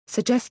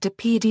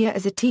Suggestopedia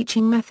is a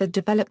teaching method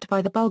developed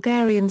by the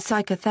Bulgarian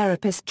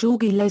psychotherapist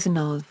Georgi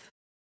Lozanov.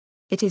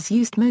 It is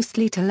used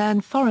mostly to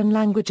learn foreign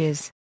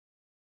languages.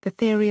 The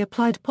theory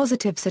applied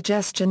positive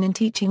suggestion in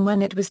teaching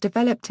when it was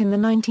developed in the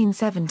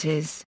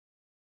 1970s.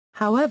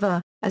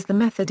 However, as the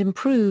method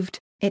improved,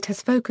 it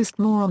has focused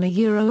more on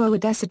a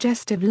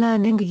desuggestive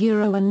learning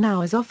and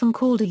now is often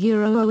called a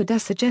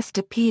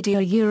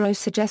desuggestopedia.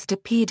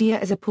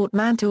 Suggestopedia is a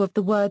portmanteau of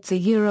the words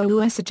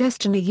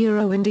suggestion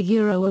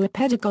and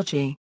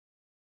pedagogy.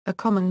 A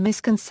common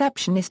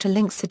misconception is to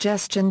link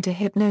suggestion to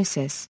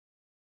hypnosis.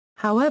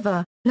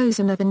 However,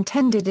 Lozanov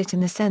intended it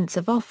in the sense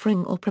of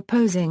offering or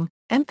proposing,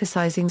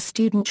 emphasizing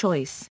student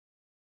choice.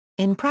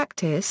 In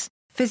practice,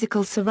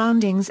 physical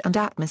surroundings and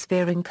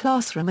atmosphere in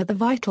classroom are the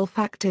vital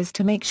factors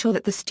to make sure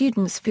that the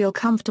students feel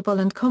comfortable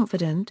and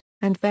confident,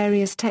 and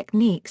various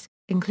techniques,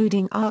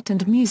 including art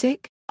and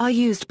music, are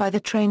used by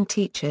the trained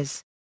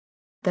teachers.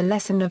 The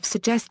lesson of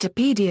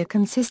Suggestopedia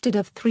consisted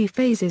of 3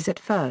 phases at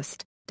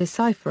first: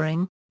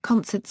 deciphering,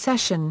 concert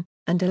session,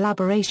 and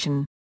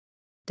elaboration.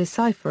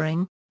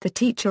 Deciphering, the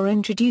teacher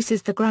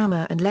introduces the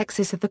grammar and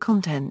lexis of the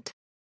content.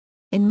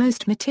 In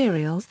most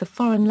materials the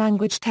foreign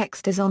language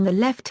text is on the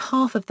left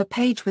half of the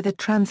page with a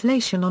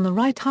translation on the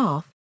right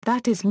half,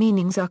 that is,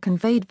 meanings are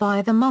conveyed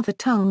via the mother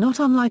tongue,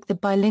 not unlike the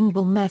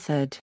bilingual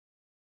method.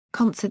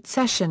 Concert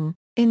session: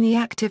 in the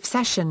active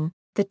session,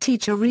 the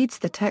teacher reads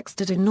the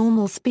text at a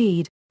normal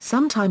speed,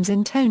 sometimes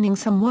intoning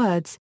some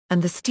words,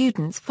 and the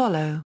students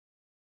follow.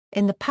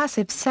 In the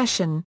passive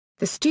session,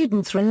 the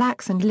students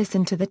relax and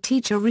listen to the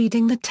teacher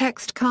reading the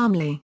text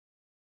calmly.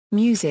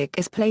 Music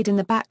is played in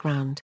the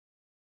background.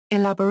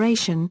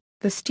 Elaboration: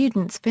 the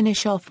students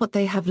finish off what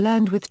they have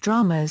learned with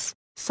dramas,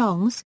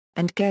 songs,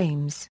 and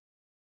games.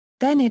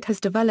 Then it has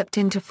developed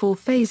into 4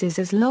 phases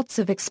as lots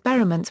of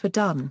experiments were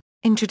done: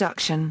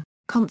 introduction,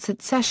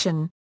 concert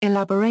session,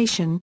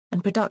 elaboration,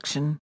 and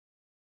production.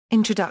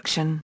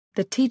 Introduction: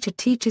 the teacher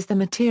teaches the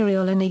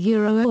material in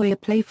a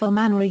playful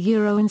manner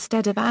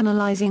instead of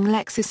analyzing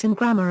lexis and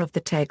grammar of the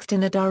text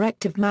in a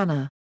directive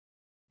manner.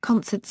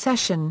 Concert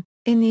session: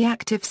 in the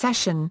active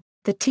session,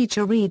 the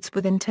teacher reads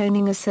with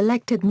intoning as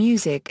selected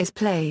music is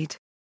played.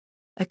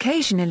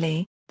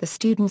 Occasionally, the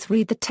students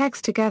read the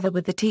text together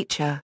with the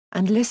teacher,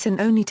 and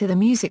listen only to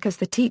the music as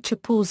the teacher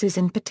pauses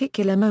in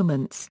particular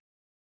moments.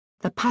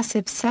 The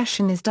passive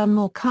session is done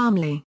more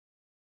calmly.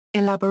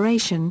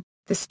 Elaboration: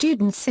 the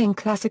students sing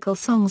classical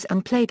songs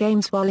and play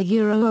games while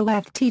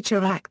a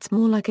teacher acts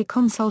more like a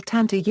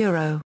consultant.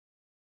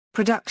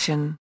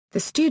 Production: the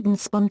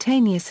students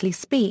spontaneously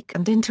speak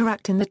and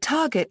interact in the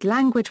target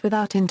language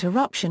without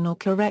interruption or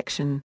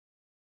correction.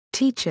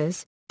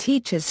 Teachers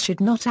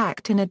should not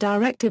act in a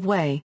directive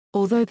way,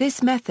 although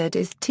this method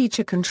is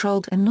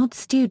teacher-controlled and not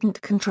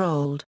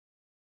student-controlled.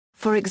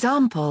 For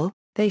example,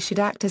 they should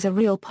act as a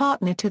real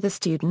partner to the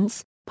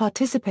students,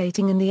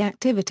 participating in the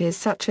activities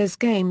such as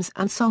games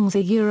and songs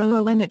in the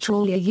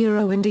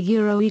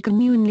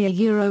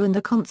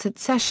concert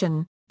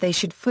session. They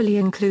should fully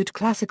include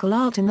classical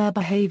art in their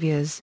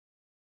behaviors.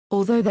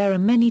 Although there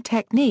are many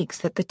techniques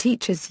that the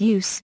teachers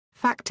use,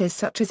 factors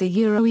such as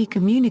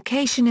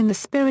communication in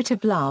the spirit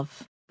of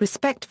love,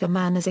 respect for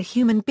man as a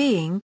human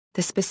being,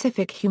 the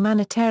specific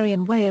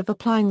humanitarian way of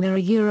applying their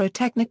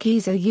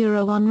techniques,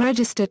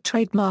 unregistered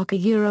trademark,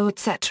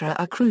 etc.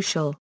 are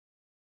crucial.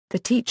 The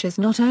teachers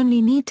not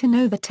only need to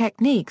know the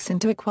techniques and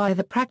to acquire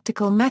the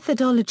practical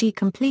methodology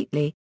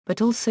completely,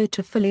 but also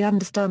to fully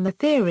understand the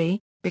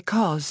theory,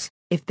 because,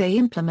 if they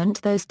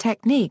implement those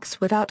techniques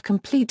without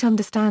complete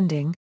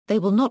understanding, they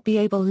will not be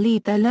able to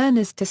lead their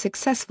learners to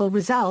successful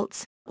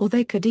results, or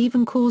they could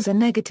even cause a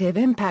negative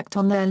impact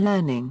on their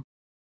learning.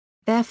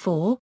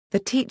 Therefore,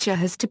 the teacher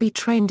has to be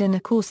trained in a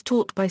course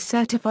taught by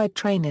certified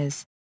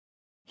trainers.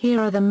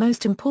 Here are the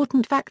most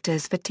important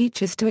factors for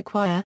teachers to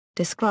acquire,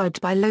 described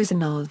by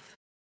Lozanov.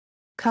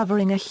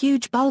 Covering a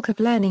huge bulk of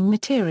learning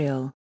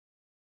material.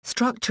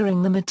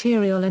 Structuring the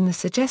material in the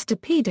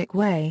suggestopedic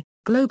way,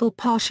 global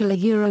partial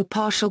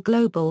partial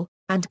global,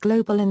 and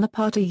global in the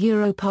part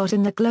part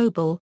in the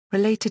global,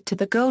 related to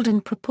the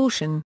golden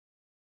proportion.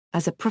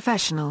 As a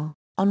professional,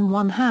 on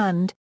one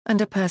hand,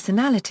 and a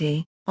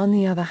personality, on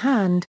the other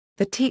hand,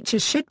 the teacher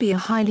should be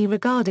a highly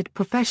regarded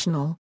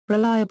professional,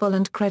 reliable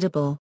and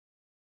credible.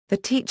 The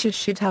teacher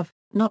should have,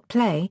 not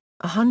play,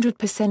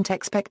 100%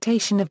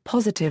 expectation of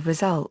positive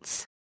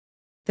results.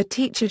 The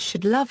teacher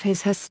should love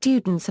her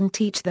students and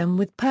teach them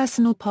with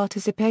personal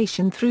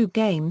participation through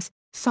games,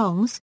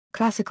 songs,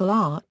 classical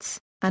arts,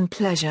 and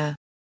pleasure.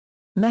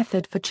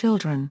 Method for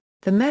children.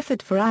 The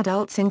method for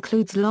adults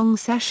includes long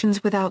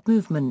sessions without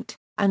movement,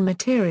 and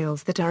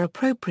materials that are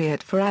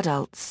appropriate for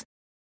adults.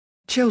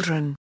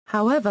 Children,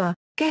 however,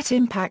 get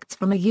impacts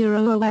from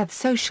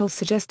social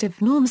suggestive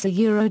norms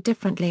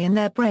differently and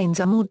their brains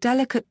are more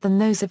delicate than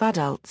those of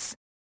adults.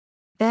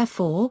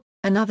 Therefore,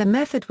 another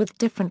method with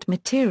different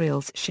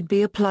materials should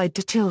be applied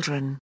to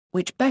children,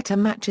 which better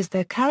matches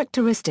their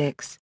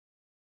characteristics.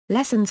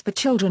 Lessons for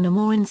children are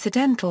more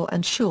incidental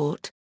and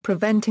short,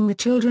 preventing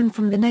the children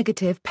from the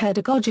negative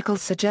pedagogical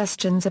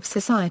suggestions of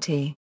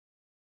society.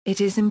 It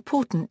is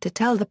important to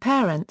tell the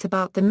parents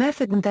about the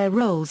method and their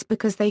roles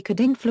because they could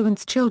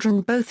influence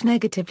children both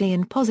negatively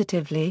and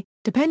positively,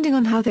 depending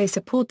on how they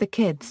support the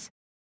kids.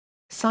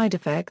 Side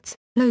effects.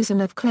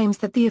 Lozanov claims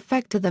that the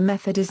effect of the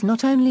method is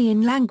not only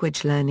in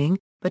language learning,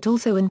 but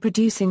also in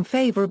producing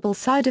favorable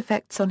side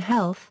effects on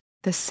health,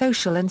 the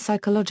social and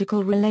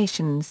psychological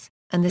relations,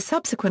 and the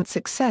subsequent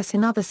success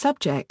in other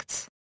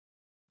subjects.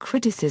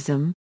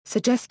 Criticism.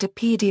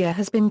 Suggestopedia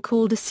has been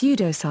called a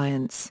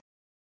pseudoscience.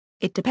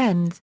 It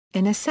depends,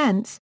 in a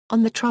sense,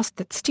 on the trust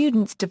that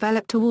students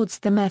develop towards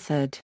the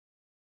method.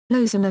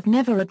 Lozanov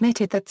never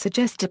admitted that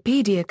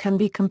Suggestopedia can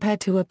be compared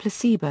to a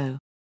placebo.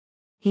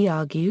 He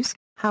argues,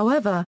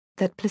 however,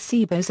 that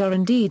placebos are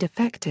indeed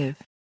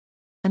effective.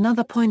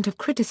 Another point of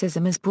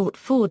criticism is brought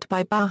forward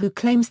by Bao, who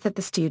claims that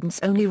the students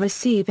only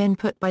receive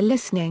input by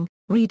listening,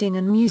 reading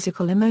and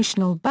musical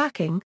emotional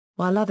backing,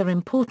 while other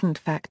important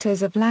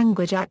factors of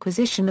language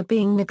acquisition are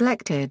being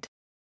neglected.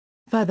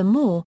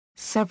 Furthermore,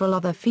 several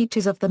other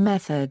features of the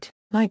method,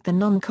 like the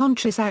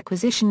non-conscious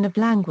acquisition of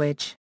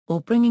language,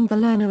 or bringing the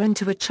learner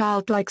into a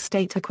childlike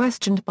state, are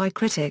questioned by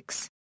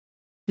critics.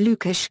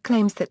 Lukács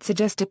claims that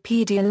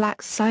Suggestopedia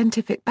lacks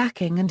scientific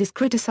backing and is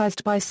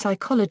criticized by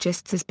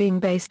psychologists as being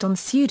based on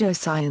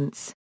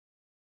pseudoscience.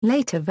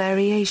 Later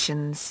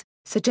variations.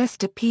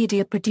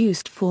 Suggestopedia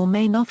produced 4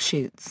 main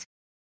offshoots.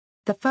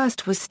 The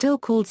first was still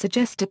called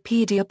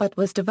Suggestopedia but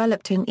was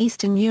developed in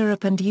Eastern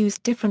Europe and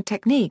used different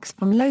techniques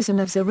from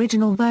Lozanov's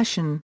original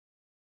version.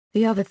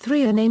 The other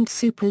 3 are named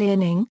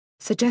Superlearning,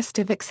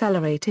 Suggestive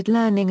Accelerated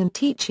Learning and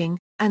Teaching,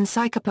 and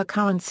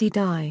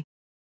Psychopocurrency.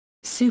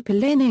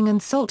 Superlearning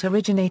and SALT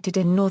originated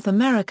in North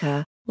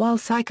America, while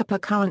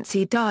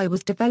Psychopocurrency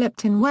was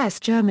developed in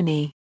West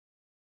Germany.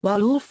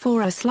 While all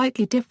 4 are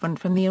slightly different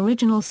from the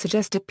original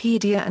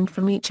Suggestopedia and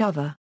from each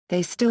other,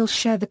 they still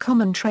share the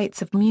common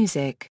traits of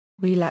music,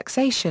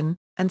 relaxation,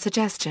 and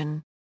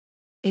suggestion.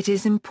 It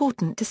is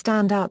important to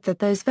stand out that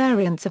those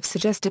variants of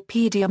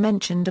Suggestopedia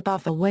mentioned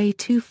above are way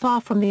too far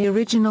from the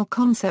original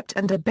concept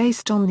and are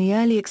based on the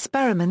early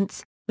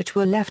experiments, which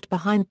were left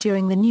behind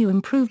during the new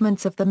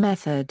improvements of the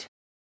method.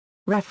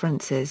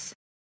 References.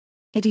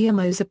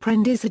 Idiomos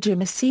aprendizaje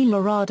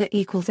acelerada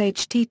equals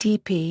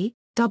http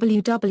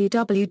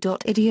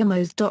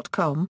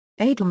www.idiomos.com,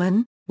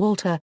 Edelman,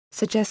 Walter,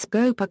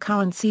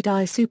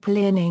 Suggestopedia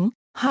Superlearning,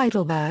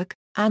 Heidelberg,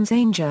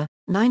 Anzanger,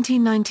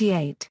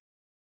 1998.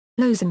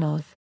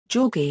 Lozanov,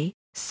 Georgi,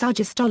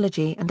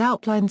 Suggestology and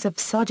Outlines of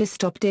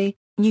Suggestopedia,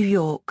 New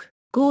York,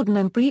 Gordon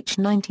and Breach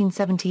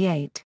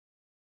 1978.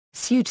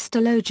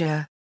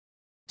 Suggestologia.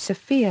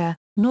 Sophia,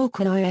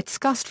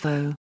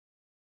 Nachrichtengeschäftsführer.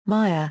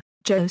 Meyer,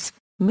 Joseph,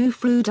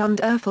 Mufrud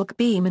und Erfolg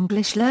beim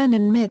Englisch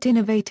lernen mit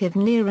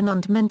innovativen Lehren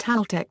und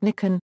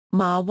Mentaltechniken,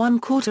 Ma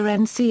 1/4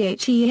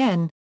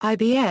 NCHEN,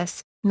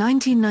 IBS,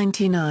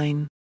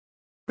 1999.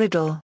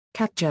 Riddle,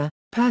 Katja,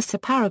 Persa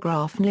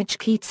Paragraph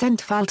Nichke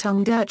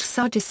Entfaltung durch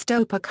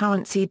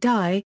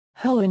Suggestopedia,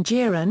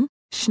 Hohengieren,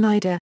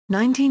 Schneider,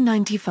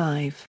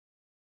 1995.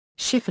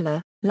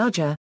 Schiffler,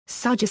 Lodger,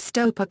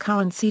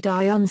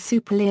 Suggestopedia und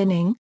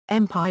Superlearning,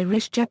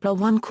 Empirische Gepler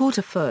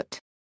 1/4 Foot.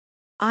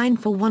 Ein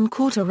für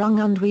 1/4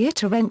 Rung und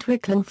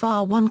Reiterentwicklung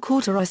für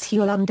 1/4 aus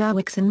Huel und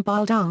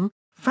Bildung,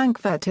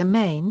 Frankfurt am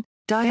Main,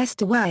 Die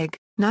erste Weg,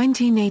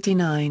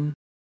 1989.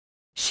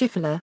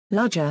 Schiffler,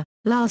 Lodger,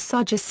 La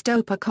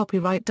Suggestopedia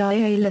Copyright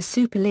Die la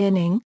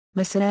Superlearning,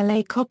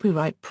 Massala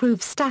Copyright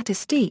Proof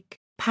Statistique,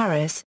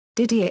 Paris,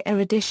 Didier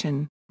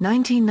Erudition,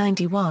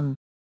 1991.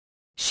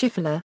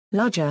 Schiffler,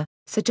 Lodger,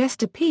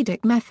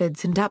 Suggestopedic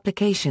Methods and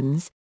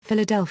Applications,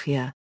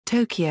 Philadelphia,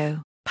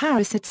 Tokyo,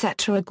 Paris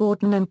etc.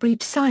 Gordon and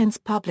Breach Science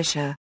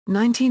Publisher,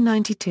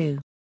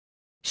 1992.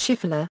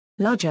 Schiffler,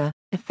 Lodger,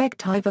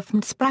 Effektive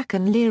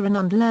Sprachen Lehren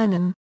und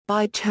Lernen,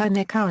 bei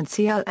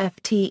Currency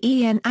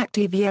LFTEN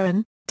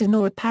Aktivieren,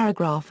 Denora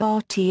Paragraph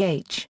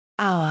RTH,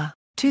 Hour,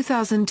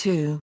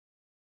 2002.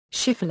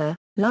 Schiffler,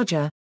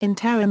 Lodger,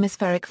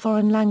 Interhemispheric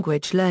Foreign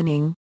Language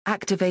Learning,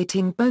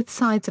 Activating Both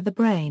Sides of the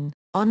Brain,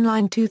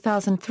 online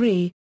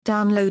 2003,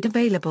 download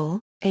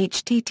available,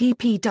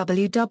 http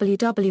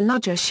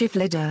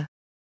www.lodgerschiffler.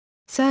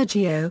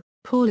 Sergio,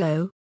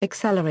 Paulo,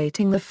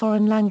 Accelerating the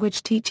Foreign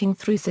Language Teaching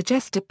Through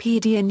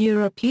Suggestopedia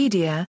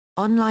Neuropedia,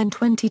 online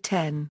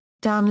 2010,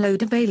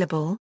 download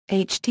available,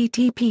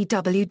 http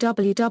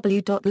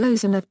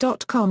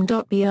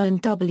www.lozanov.com.br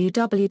and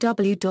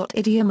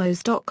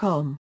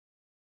www.idiomos.com.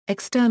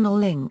 External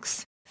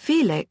links,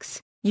 Felix,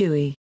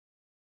 Yui.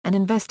 An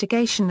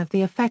investigation of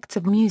the effects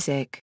of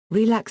music,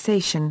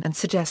 relaxation and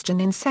suggestion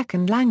in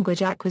second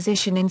language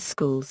acquisition in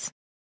schools.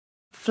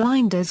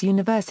 Flinders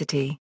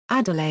University,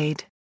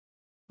 Adelaide.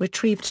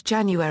 Retrieved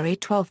January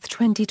 12,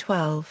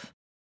 2012.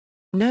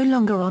 No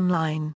longer online.